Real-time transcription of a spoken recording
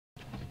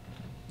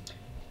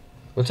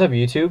What's up,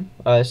 YouTube?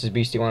 This is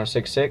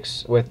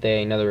Beasty1066 with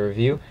another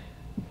review.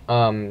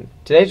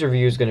 Today's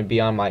review is going to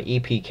be on my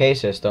EPK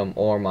system,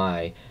 or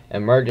my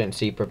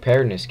emergency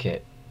preparedness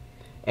kit.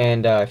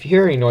 And if you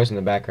hear any noise in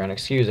the background,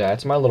 excuse that.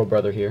 It's my little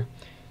brother here.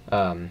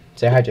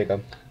 Say hi,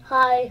 Jacob.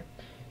 Hi.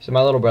 So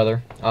my little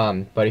brother.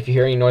 But if you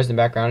hear any noise in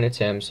the background, it's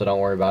him, so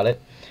don't worry about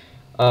it.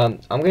 I'm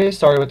going to get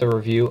started with the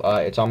review.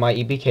 It's on my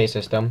EPK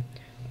system,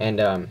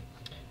 and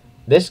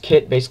this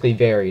kit basically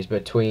varies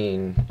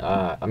between,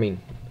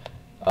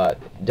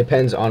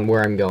 depends on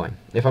where I'm going.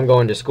 If I'm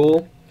going to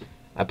school,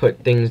 I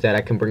put things that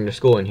I can bring to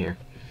school in here.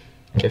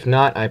 If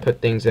not, I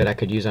put things that I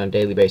could use on a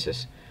daily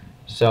basis.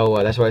 So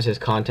that's why it says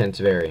contents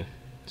vary.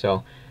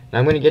 So now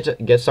I'm going to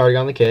get started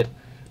on the kit.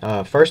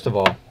 First of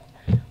all,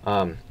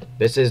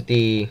 this is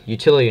the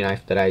utility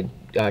knife that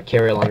I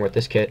carry along with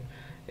this kit.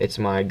 It's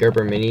my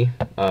Gerber Mini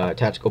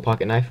tactical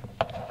pocket knife.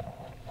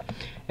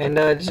 And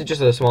this is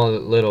just a small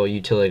little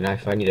utility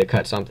knife if I need to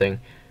cut something,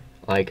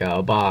 like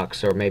a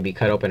box, or maybe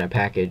cut open a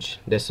package.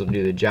 This will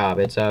do the job.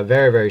 It's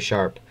very, very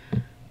sharp.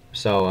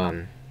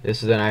 So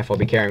this is the knife I'll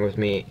be carrying with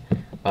me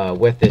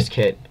with this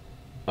kit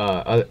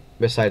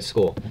besides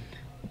school.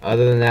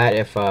 Other than that,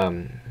 if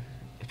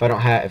I don't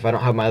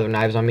have my other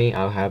knives on me,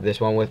 I'll have this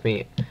one with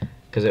me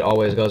because it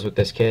always goes with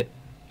this kit.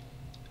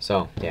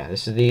 So yeah,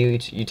 this is the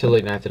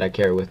utility knife that I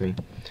carry with me.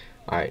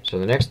 Alright, so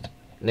the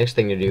next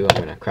thing to do,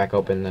 I'm gonna crack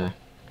open the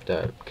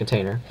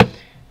container.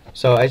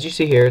 So as you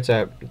see here, it's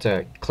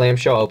a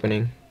clamshell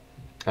opening.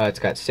 It's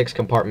got 6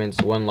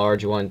 compartments, 1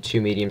 large, 1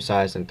 2 medium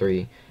sized, and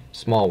 3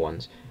 small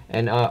ones.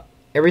 And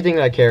everything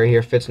that I carry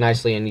here fits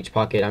nicely in each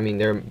pocket. I mean,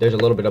 there's a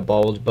little bit of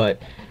bulge, but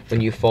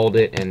when you fold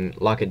it and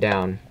lock it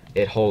down,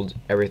 it holds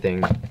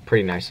everything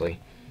pretty nicely.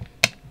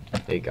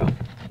 There you go.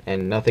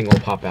 And nothing will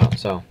pop out.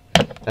 So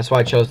that's why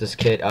I chose this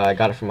kit. I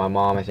got it from my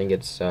mom. I think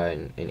it's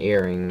an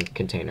earring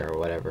container or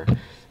whatever.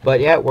 But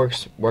yeah, it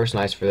works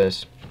nice for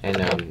this. And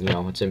you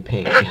know, it's in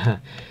pink.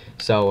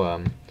 So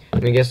I'm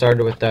gonna get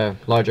started with the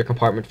larger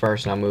compartment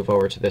first, and I'll move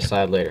over to this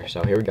side later.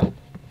 So here we go.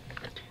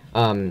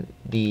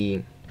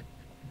 The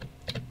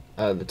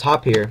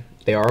top here,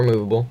 they are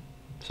removable,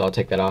 so I'll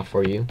take that off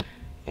for you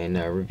and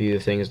review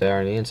the things that are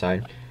on the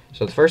inside.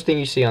 So the first thing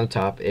you see on the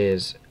top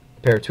is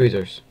a pair of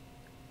tweezers.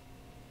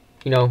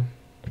 You know,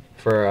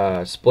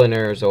 for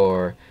splinters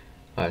or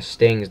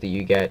stings that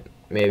you get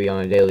maybe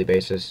on a daily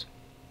basis.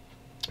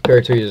 A pair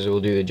of tweezers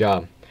will do the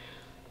job.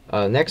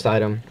 Next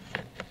item,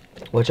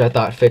 which I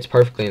thought fits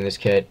perfectly in this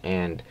kit,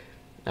 and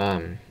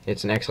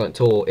it's an excellent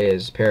tool,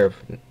 is a pair of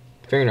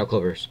fingernail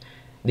clippers.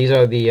 These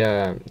are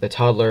the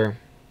toddler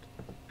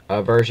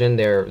version.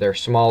 They're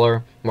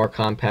smaller, more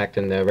compact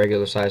than the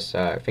regular size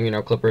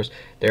fingernail clippers.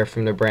 They're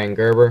from the brand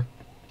Gerber.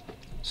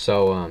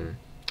 So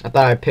I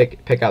thought I'd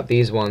pick out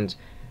these ones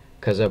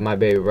because of my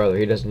baby brother.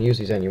 He doesn't use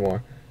these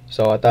anymore.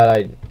 So I thought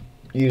I'd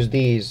use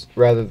these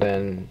rather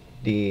than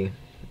the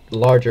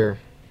larger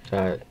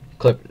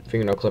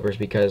fingernail clippers,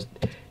 because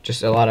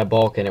just a lot of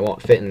bulk and it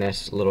won't fit in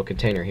this little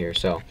container here.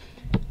 So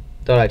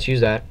thought I'd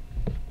choose that.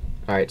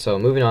 Alright, so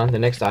moving on, the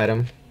next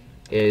item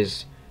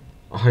is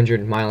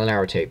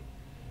 100-mile-an-hour tape.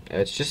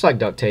 It's just like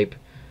duct tape,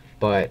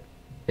 but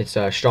it's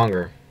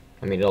stronger.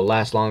 I mean, it'll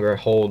last longer,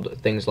 hold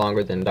things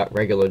longer than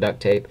regular duct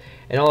tape.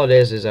 And all it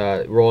is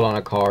rolled on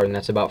a card, and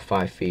that's about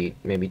 5 feet,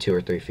 maybe 2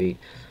 or 3 feet.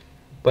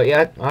 But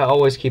yeah, I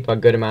always keep a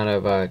good amount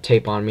of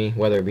tape on me,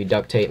 whether it be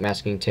duct tape,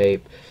 masking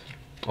tape,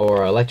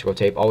 or electrical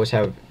tape. Always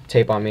have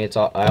tape on me.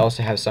 I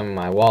also have some in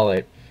my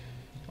wallet,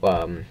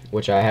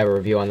 which I have a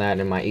review on that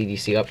in my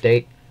EDC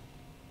update.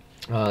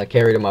 I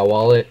carry it in my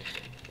wallet,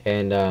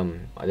 and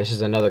this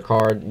is another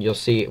card. You'll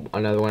see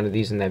another one of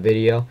these in that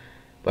video,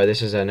 but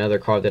this is another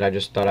card that I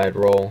just thought I'd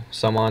roll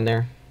some on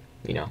there.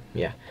 You know,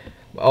 yeah.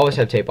 I always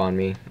have tape on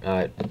me.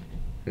 I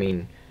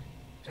mean,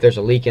 if there's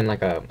a leak in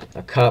like a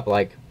cup,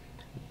 like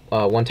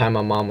one time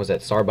my mom was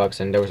at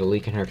Starbucks and there was a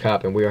leak in her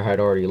cup, and we had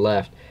already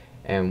left,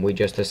 and we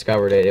just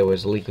discovered it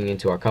was leaking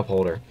into our cup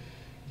holder,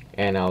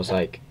 and I was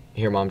like,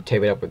 here mom,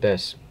 tape it up with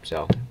this.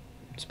 So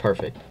it's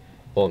perfect.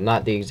 Well,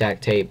 not the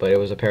exact tape, but it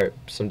was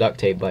some duct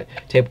tape, but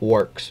tape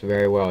works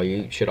very well.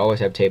 You should always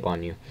have tape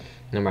on you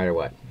no matter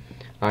what.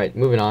 Alright,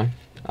 moving on.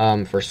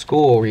 For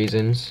school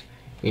reasons,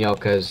 you know,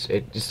 because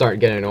it started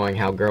getting annoying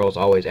how girls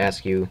always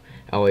ask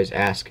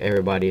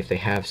everybody if they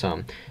have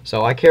some.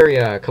 So I carry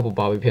a couple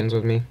bobby pins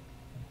with me,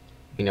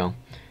 you know,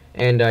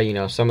 and you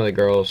know, some of the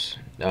girls,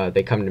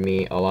 they come to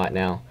me a lot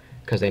now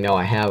because they know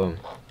I have them,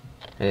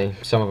 and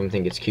some of them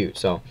think it's cute.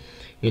 So,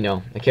 you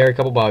know, I carry a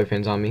couple bobby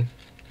pins on me.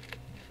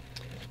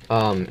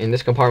 In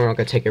this compartment, I'm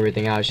gonna take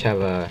everything out. I just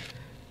have a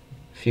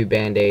few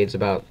band-aids,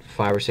 about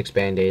 5 or 6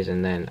 band-aids,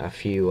 and then a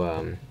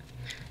few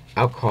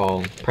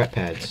alcohol prep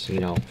pads, you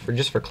know,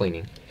 just for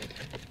cleaning.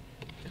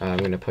 I'm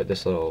gonna put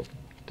the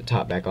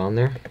top back on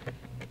there.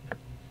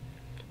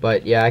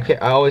 But yeah,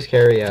 I always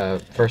carry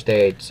first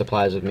aid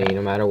supplies with me,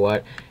 no matter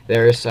what.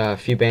 There's a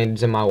few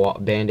band-aids in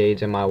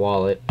my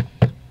wallet.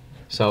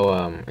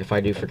 So if I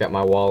do forget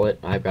my wallet,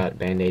 I've got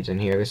band-aids in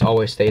here. This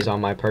always stays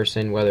on my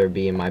person, whether it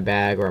be in my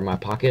bag or in my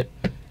pocket.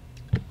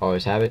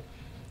 Always have it.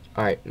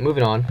 Alright,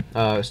 moving on.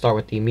 Start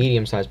with the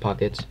medium-sized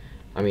pockets.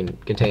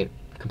 Contain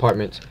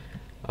compartments.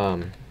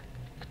 I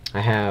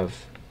have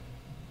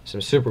some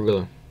super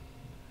glue.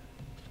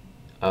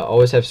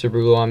 Always have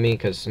super glue on me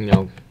because,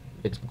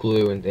 it's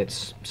glue and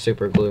it's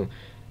super glue.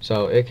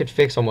 So it could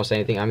fix almost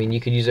anything. You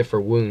could use it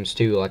for wounds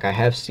too. Like, I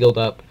have sealed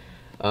up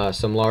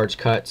some large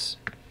cuts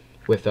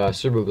with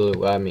super glue.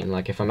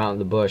 Like if I'm out in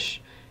the bush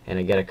and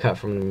I get a cut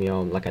from,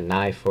 like a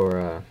knife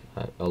or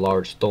a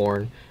large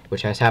thorn,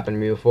 which has happened to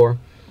me before.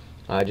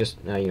 Just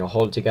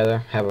hold it together,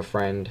 have a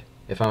friend,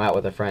 if I'm out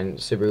with a friend,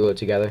 super glue it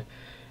together,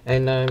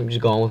 and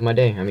just go on with my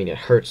day. It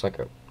hurts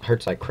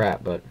like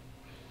crap, but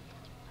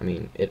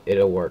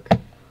it'll work.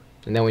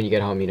 And then when you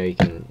get home, you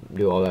can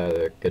do all that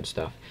other good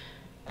stuff.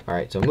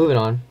 Alright, so moving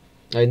on.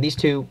 These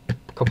two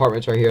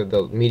compartments right here,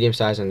 the medium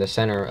size and the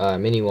center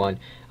mini one,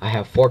 I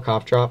have 4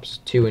 cough drops,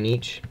 2 in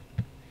each.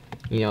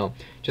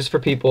 Just for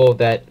people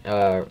that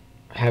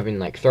having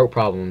like throat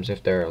problems,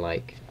 if they're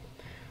like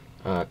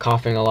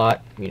coughing a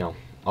lot,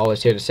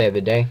 always here to save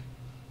the day.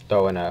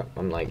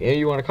 I'm like, hey,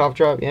 you want a cough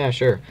drop? Yeah,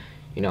 sure.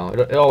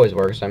 It always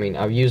works.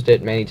 I've used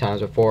it many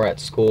times before at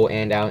school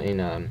and out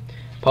in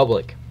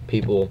public.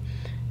 People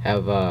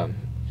have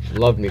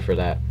loved me for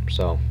that.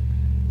 So,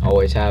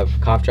 always have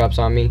cough drops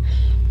on me.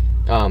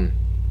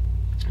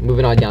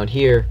 Moving on down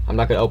here, I'm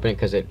not going to open it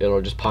because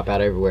it'll just pop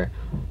out everywhere.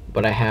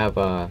 But I have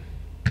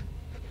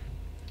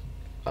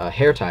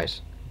hair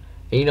ties.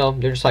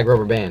 And, they're just like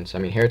rubber bands.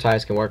 Hair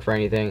ties can work for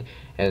anything.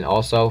 And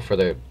also for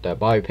the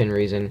bobby pin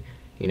reason,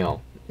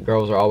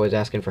 girls are always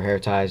asking for hair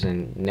ties,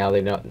 and now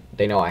they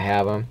know I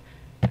have them.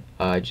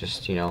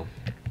 Just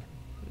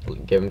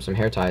give them some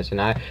hair ties,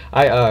 and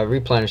I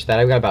replenish that.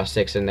 I've got about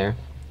 6 in there.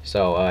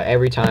 So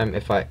every time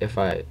if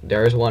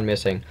there is one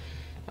missing,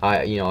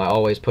 I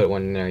always put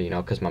one in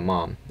there, because my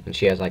mom, and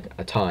she has like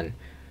a ton.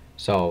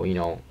 So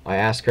I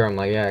ask her, I'm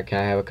like, yeah, can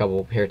I have a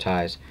couple hair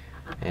ties?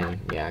 And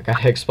yeah, I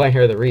gotta explain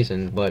her the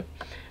reason, but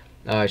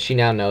she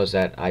now knows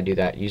that I do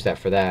that, use that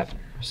for that.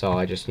 So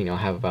I just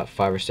have about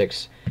 5 or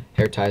 6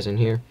 hair ties in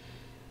here.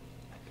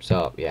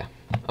 So yeah,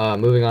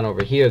 moving on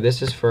over here,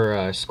 this is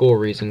for school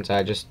reasons.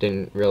 I just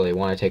didn't really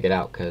want to take it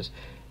out because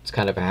it's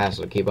kind of a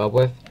hassle to keep up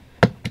with.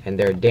 And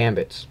they're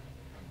Dambits.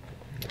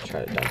 I'll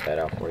try to dump that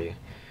out for you.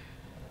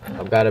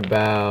 I've got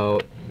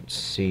about, let's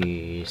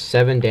see,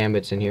 7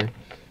 Dambits in here.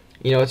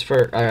 It's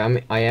for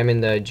I am in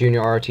the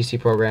junior ROTC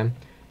program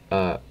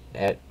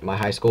at my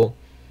high school,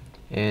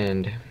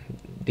 and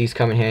these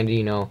come in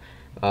handy.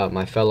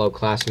 My fellow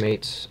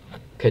classmates,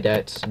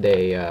 cadets,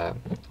 they a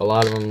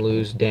lot of them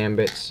lose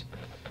Dambits,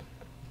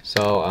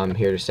 so I'm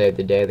here to save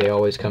the day. They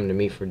always come to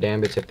me for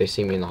Dambits if they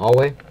see me in the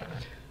hallway.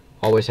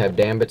 Always have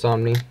Dambits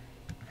on me,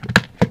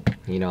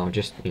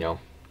 just to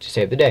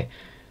save the day.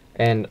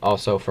 And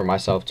also for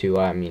myself too.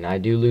 I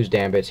do lose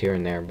Dambits here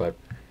and there, but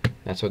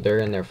that's what they're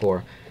in there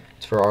for.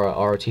 It's for our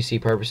ROTC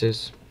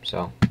purposes.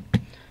 So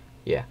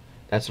yeah,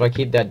 that's what I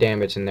keep that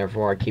Dambits in there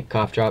for. I keep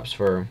cough drops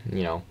for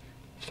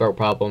throat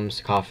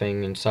problems,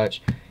 coughing and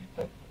such.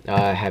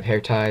 I have hair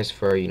ties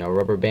for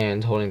rubber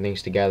bands holding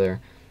things together,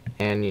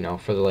 and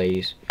for the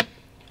ladies.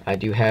 I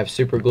do have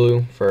super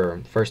glue for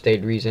first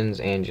aid reasons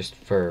and just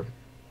for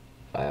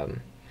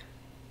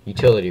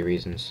utility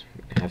reasons.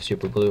 I have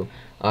super glue.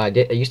 I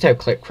used to have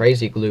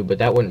crazy glue, but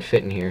that wouldn't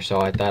fit in here,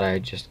 so I thought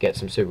I'd just get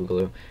some super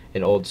glue,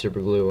 an old super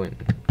glue, and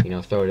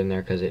throw it in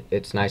there because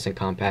it's nice and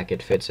compact.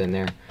 It fits in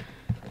there.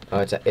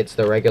 It's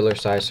the regular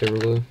size super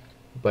glue,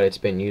 but it's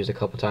been used a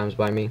couple times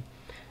by me,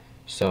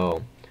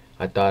 so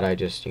I thought I'd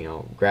just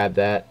grab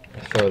that,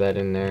 throw that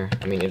in there.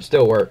 It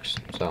still works,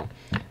 so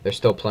there's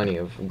still plenty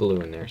of glue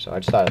in there, so I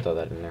just thought I'd throw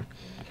that in there.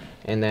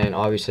 And then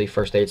obviously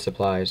first aid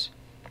supplies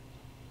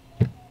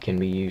can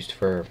be used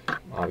for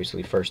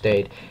obviously first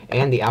aid,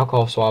 and the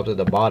alcohol swabs at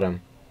the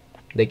bottom,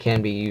 they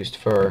can be used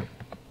for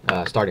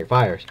starting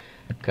fires,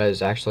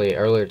 because actually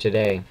earlier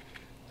today,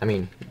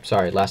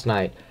 last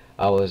night,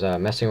 I was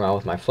messing around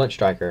with my flint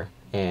striker,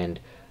 and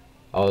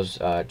I was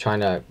trying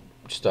to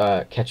just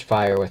catch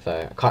fire with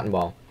a cotton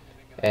ball,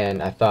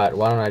 and I thought,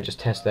 why don't I just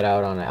test it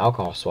out on an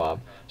alcohol swab?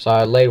 So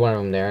I laid one of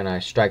them there and I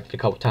striked it a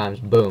couple times,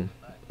 boom,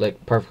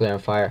 lit perfectly on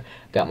fire.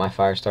 Got my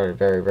fire started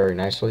very, very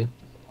nicely.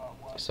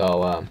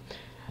 So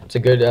it's a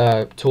good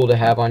tool to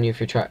have on you if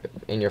you're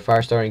in your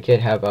fire starting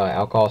kit. Have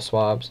alcohol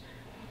swabs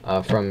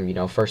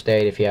from first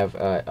aid. If you have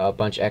a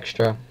bunch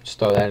extra, just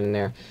throw that in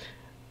there.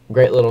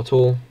 Great little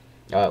tool.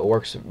 It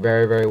works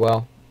very, very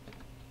well.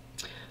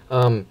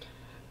 In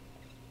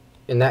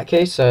that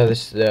case,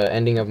 this is the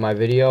ending of my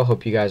video.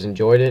 Hope you guys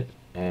enjoyed it,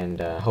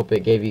 and hope it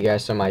gave you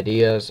guys some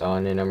ideas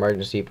on an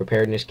emergency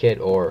preparedness kit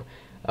or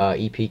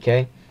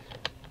EPK.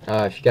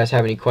 If you guys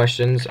have any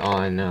questions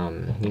on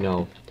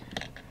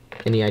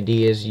any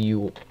ideas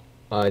you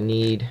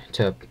need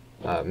to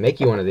make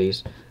you one of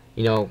these,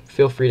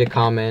 feel free to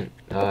comment,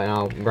 and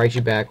I'll write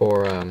you back,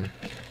 or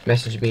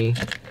message me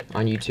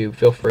on YouTube.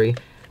 Feel free.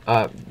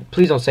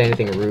 Please don't say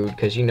anything rude,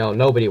 because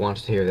nobody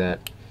wants to hear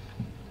that.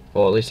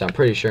 Well, at least I'm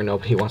pretty sure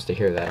nobody wants to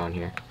hear that on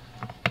here.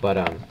 But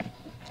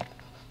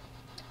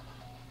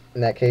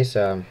in that case,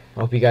 I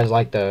hope you guys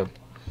like the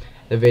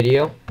the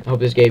video. I hope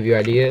this gave you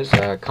ideas.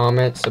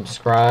 Comment,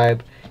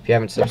 subscribe if you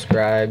haven't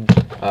subscribed.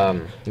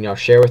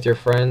 Share with your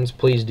friends.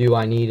 Please do.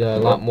 I need a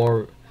lot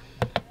more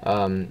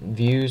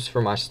views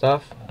for my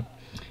stuff.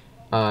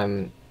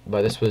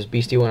 But this was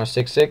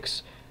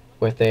Beasty1066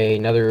 with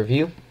another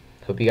review.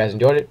 Hope you guys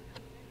enjoyed it.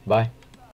 Bye.